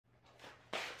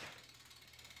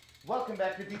Welcome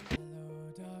back to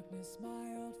Hello, darkness,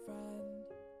 my old friend.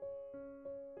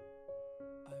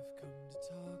 I've come to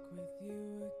talk with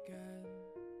you again.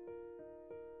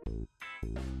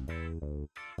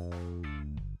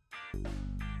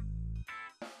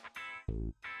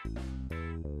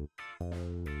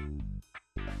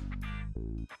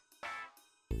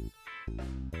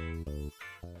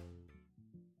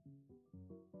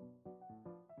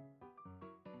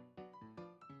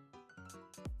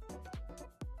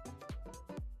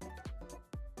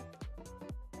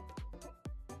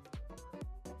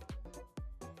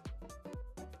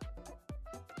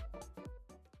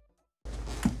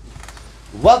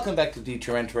 Welcome back to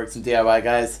Transplant and DIY,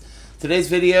 guys. Today's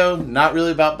video, not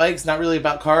really about bikes, not really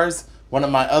about cars. One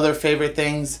of my other favorite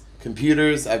things,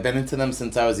 computers. I've been into them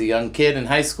since I was a young kid in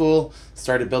high school.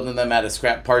 Started building them out of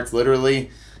scrap parts, literally.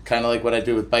 Kind of like what I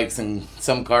do with bikes and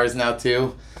some cars now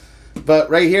too. But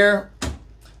right here,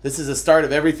 this is the start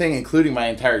of everything, including my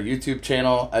entire YouTube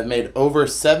channel. I've made over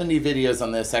 70 videos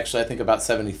on this. Actually, I think about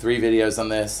 73 videos on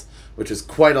this, which is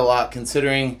quite a lot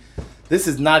considering this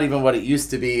is not even what it used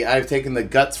to be. I've taken the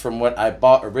guts from what I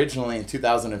bought originally in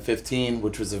 2015,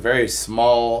 which was a very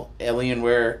small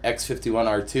Alienware X51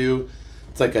 R2.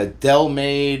 It's like a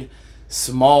Dell-made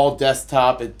small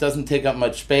desktop. It doesn't take up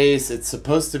much space. It's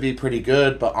supposed to be pretty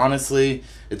good, but honestly,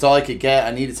 it's all I could get.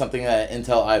 I needed something at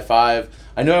Intel i5.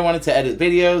 I knew I wanted to edit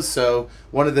videos, so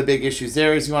one of the big issues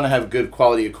there is you want to have good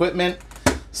quality equipment.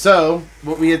 So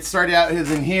what we had started out is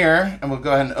in here, and we'll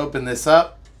go ahead and open this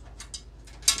up.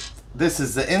 This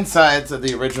is the insides of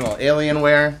the original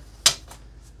Alienware.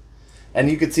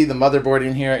 And you can see the motherboard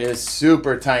in here is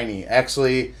super tiny.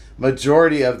 Actually,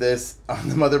 majority of this on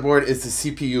the motherboard is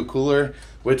the CPU cooler,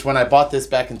 which when I bought this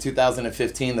back in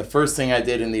 2015, the first thing I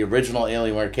did in the original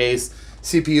Alienware case,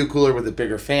 CPU cooler with a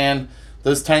bigger fan.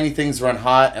 Those tiny things run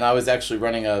hot, and I was actually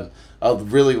running a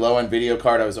really low-end video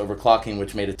card. I was overclocking,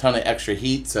 which made a ton of extra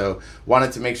heat, so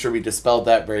wanted to make sure we dispelled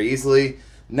that very easily.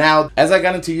 Now, as I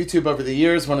got into YouTube over the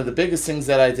years, one of the biggest things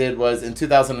that I did was in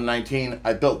 2019,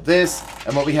 I built this,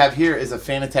 and what we have here is a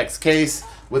Fanatec case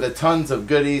with a tons of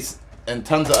goodies and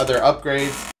tons of other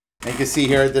upgrades. And you can see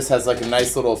here, this has like a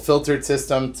nice little filtered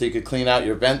system so you could clean out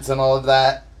your vents and all of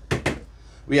that.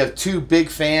 We have two big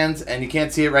fans, and you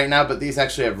can't see it right now, but these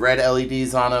actually have red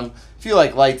LEDs on them. If you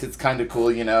like lights, it's kind of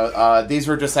cool, you know. These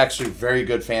were just actually very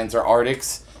good fans, or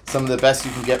Arctics. Some of the best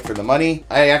you can get for the money.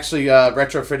 I actually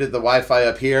retrofitted the Wi-Fi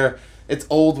up here. It's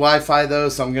old Wi-Fi though,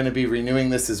 so I'm going to be renewing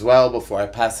this as well before I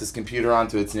pass this computer on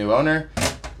to its new owner.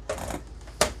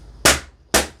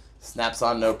 Snaps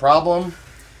on no problem.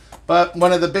 But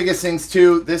one of the biggest things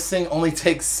too, this thing only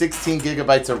takes 16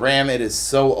 gigabytes of RAM. It is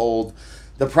so old.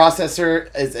 The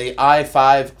processor is a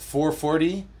i5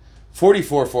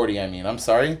 4440 I mean, I'm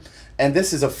sorry. And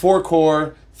this is a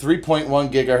 4-core,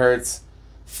 3.1 gigahertz.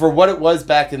 For what it was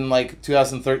back in like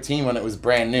 2013 when it was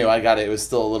brand new, I got it. It was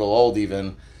still a little old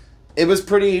even. It was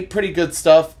pretty good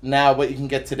stuff. Now what you can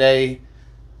get today,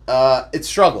 it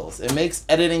struggles. It makes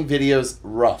editing videos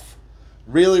rough.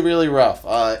 Really rough.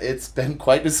 It's been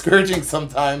quite discouraging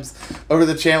sometimes over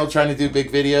the channel trying to do big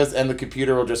videos, and the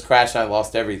computer will just crash and I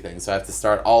lost everything. So I have to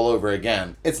start all over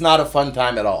again. It's not a fun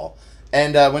time at all.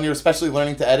 And when you're especially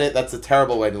learning to edit, that's a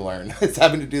terrible way to learn. It's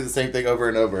having to do the same thing over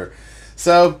and over.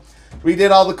 So we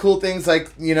did all the cool things,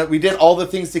 like, you know, we did all the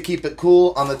things to keep it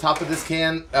cool. On the top of this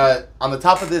on the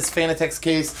top of this Fanatec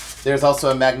case, there's also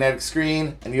a magnetic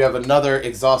screen, and you have another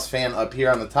exhaust fan up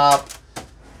here on the top.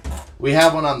 We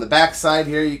have one on the back side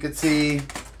here, you can see.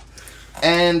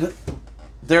 And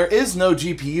there is no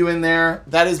GPU in there.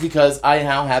 That is because I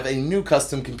now have a new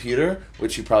custom computer,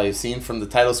 which you probably have seen from the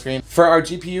title screen. For our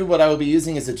GPU, what I will be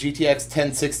using is a GTX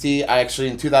 1060. I actually,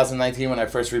 in 2019, when I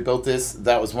first rebuilt this,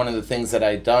 that was one of the things that I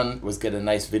had done, was get a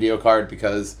nice video card,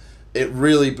 because it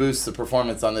really boosts the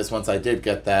performance on this once I did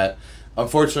get that.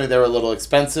 Unfortunately, they were a little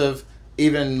expensive,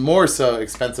 even more so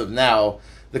expensive now.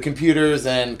 The computers,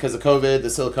 and because of COVID, the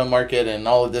silicone market, and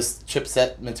all of this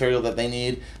chipset material that they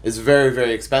need is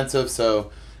very expensive.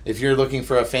 So if you're looking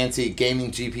for a fancy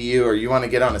gaming GPU, or you want to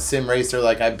get on a sim racer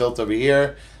like I built over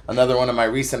here, another one of my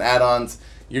recent add-ons,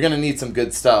 you're going to need some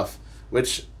good stuff,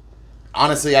 which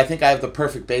honestly, I think I have the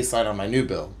perfect baseline on my new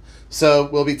build. So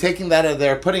we'll be taking that out of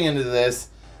there, putting into this,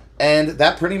 and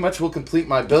that pretty much will complete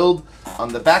my build.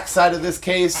 On the back side of this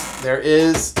case, there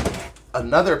is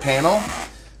another panel.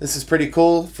 This is pretty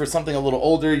cool. For something a little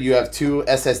older, you have two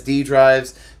SSD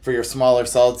drives for your smaller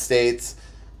solid states.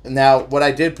 Now, what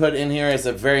I did put in here is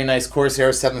a very nice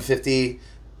Corsair 750.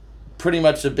 Pretty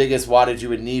much the biggest wattage you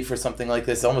would need for something like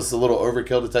this. Almost a little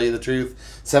overkill, to tell you the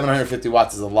truth. 750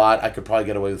 watts is a lot. I could probably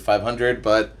get away with 500,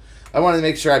 but I wanted to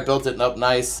make sure I built it up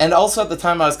nice. And also at the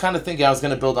time I was kind of thinking I was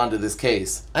going to build onto this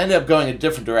case. I ended up going a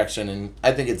different direction, and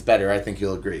I think it's better. I think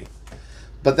you'll agree.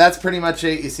 But that's pretty much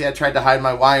it. You see, I tried to hide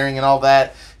my wiring and all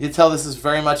that. You can tell this is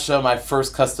very much so my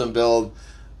first custom build.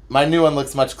 My new one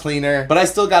looks much cleaner, but I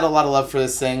still got a lot of love for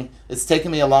this thing. It's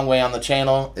taken me a long way on the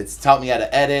channel. It's taught me how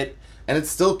to edit, and it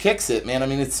still kicks it, man. I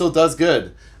mean, it still does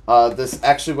good. This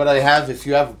actually what I have, if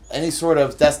you have any sort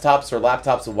of desktops or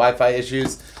laptops with Wi-Fi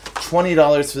issues,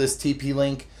 $20 for this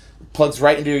TP-Link. Plugs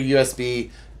right into your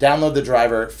USB. Download the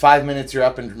driver. 5 minutes, you're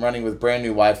up and running with brand new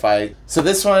Wi-Fi. So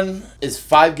this one is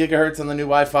 5 gigahertz on the new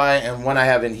Wi-Fi, and one I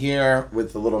have in here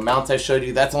with the little mount I showed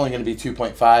you, that's only going to be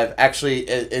 2.5. Actually,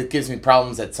 it gives me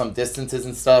problems at some distances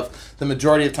and stuff. The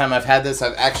majority of the time I've had this,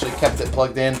 I've actually kept it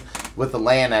plugged in with the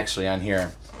LAN actually on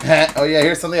here. Oh yeah,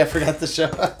 here's something I forgot to show.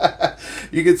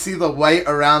 You can see the white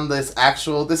around this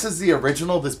actual, this is the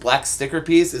original, this black sticker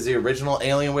piece is the original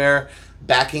Alienware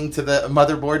backing to the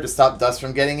motherboard to stop dust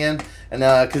from getting in. And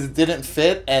because it didn't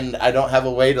fit and I don't have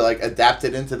a way to like adapt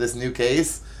it into this new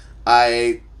case,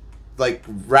 I like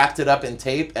wrapped it up in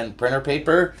tape and printer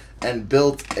paper and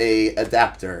built a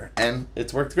adapter, and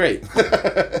it's worked great.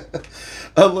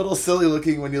 A little silly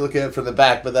looking when you look at it from the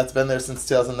back, but that's been there since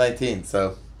 2019,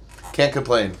 so can't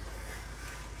complain.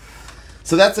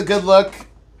 So that's a good look.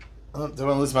 Oh, don't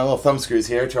want to lose my little thumb screws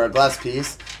here to our glass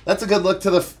piece. That's a good look to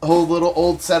the whole little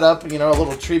old setup, you know, a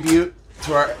little tribute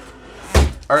to our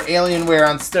Alienware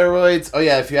on steroids. Oh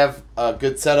yeah, if you have a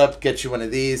good setup, get you one of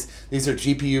these. These are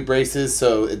GPU braces,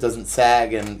 so it doesn't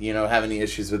sag and, you know, have any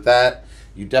issues with that.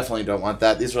 You definitely don't want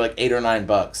that. These are like $8 or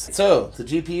 $9. So the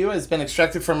GPU has been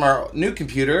extracted from our new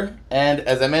computer, and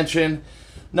as I mentioned,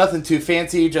 nothing too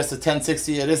fancy, just a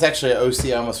 1060. It is actually an OC,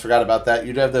 I almost forgot about that.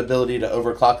 You do have the ability to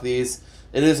overclock these.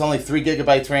 It is only 3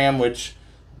 gigabytes RAM, which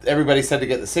everybody said to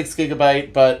get the 6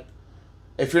 gigabyte, but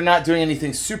if you're not doing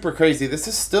anything super crazy, this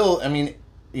is still, I mean,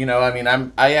 you know,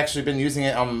 I actually been using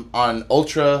it on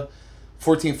Ultra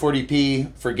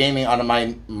 1440p for gaming on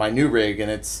my new rig,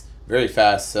 and it's very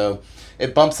fast. So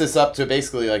it bumps this up to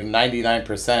basically like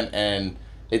 99%, and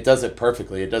it does it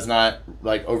perfectly. It does not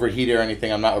like overheat or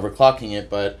anything. I'm not overclocking it,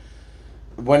 but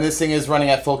when this thing is running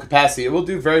at full capacity, it will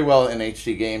do very well in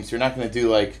HD games. You're not going to do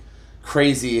like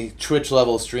crazy Twitch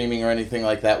level streaming or anything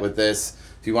like that with this.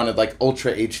 If you wanted like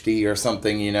Ultra HD or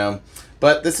something, you know.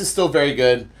 But this is still very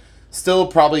good. Still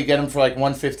probably get them for like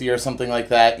 $150 or something like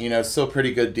that. You know, still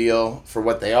pretty good deal for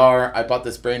what they are. I bought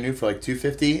this brand new for like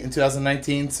 $250 in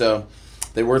 2019, so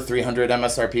they were $300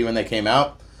 MSRP when they came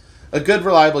out. A good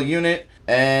reliable unit,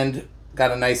 and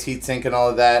got a nice heatsink and all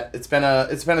of that. It's been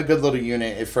a good little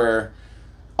unit. For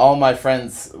all my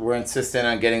friends were insistent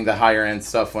on getting the higher end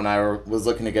stuff when I was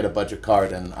looking to get a budget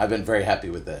card, and I've been very happy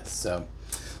with this. So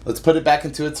let's put it back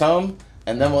into its home,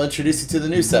 and then we'll introduce you to the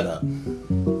new setup.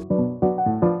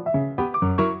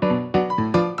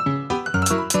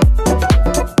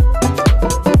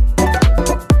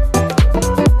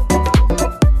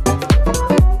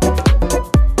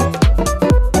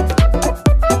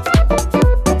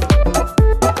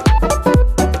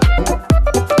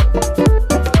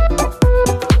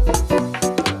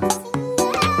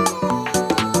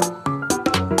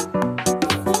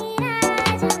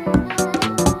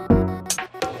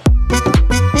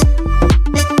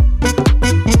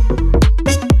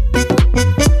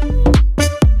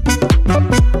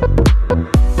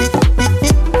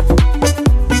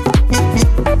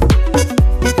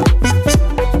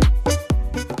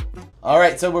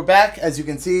 Alright, so we're back. As you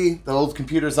can see, the old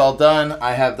computer's all done.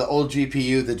 I have the old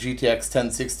GPU, the GTX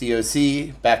 1060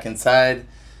 OC, back inside.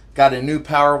 Got a new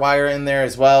power wire in there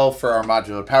as well for our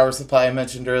modular power supply I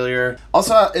mentioned earlier.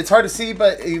 Also, it's hard to see,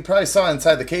 but you probably saw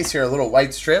inside the case here a little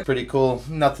white strip. Pretty cool.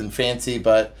 Nothing fancy,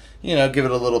 but, you know, give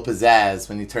it a little pizzazz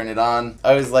when you turn it on.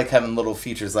 I always like having little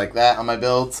features like that on my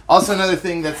builds. Also, another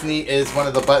thing that's neat is one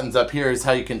of the buttons up here is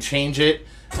how you can change it.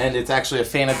 And it's actually a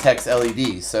Fanatec's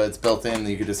LED, so it's built in.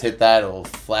 You can just hit that, it'll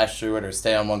flash through it or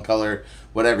stay on one color,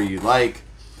 whatever you like.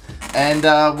 And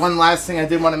one last thing I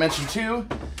did want to mention too,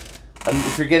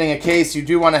 if you're getting a case, you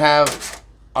do want to have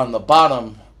on the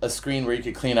bottom a screen where you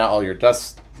can clean out all your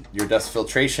dust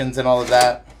filtrations and all of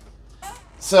that.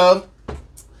 So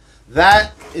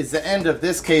that is the end of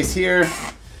this case here.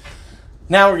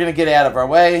 Now we're going to get it out of our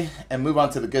way and move on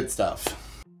to the good stuff.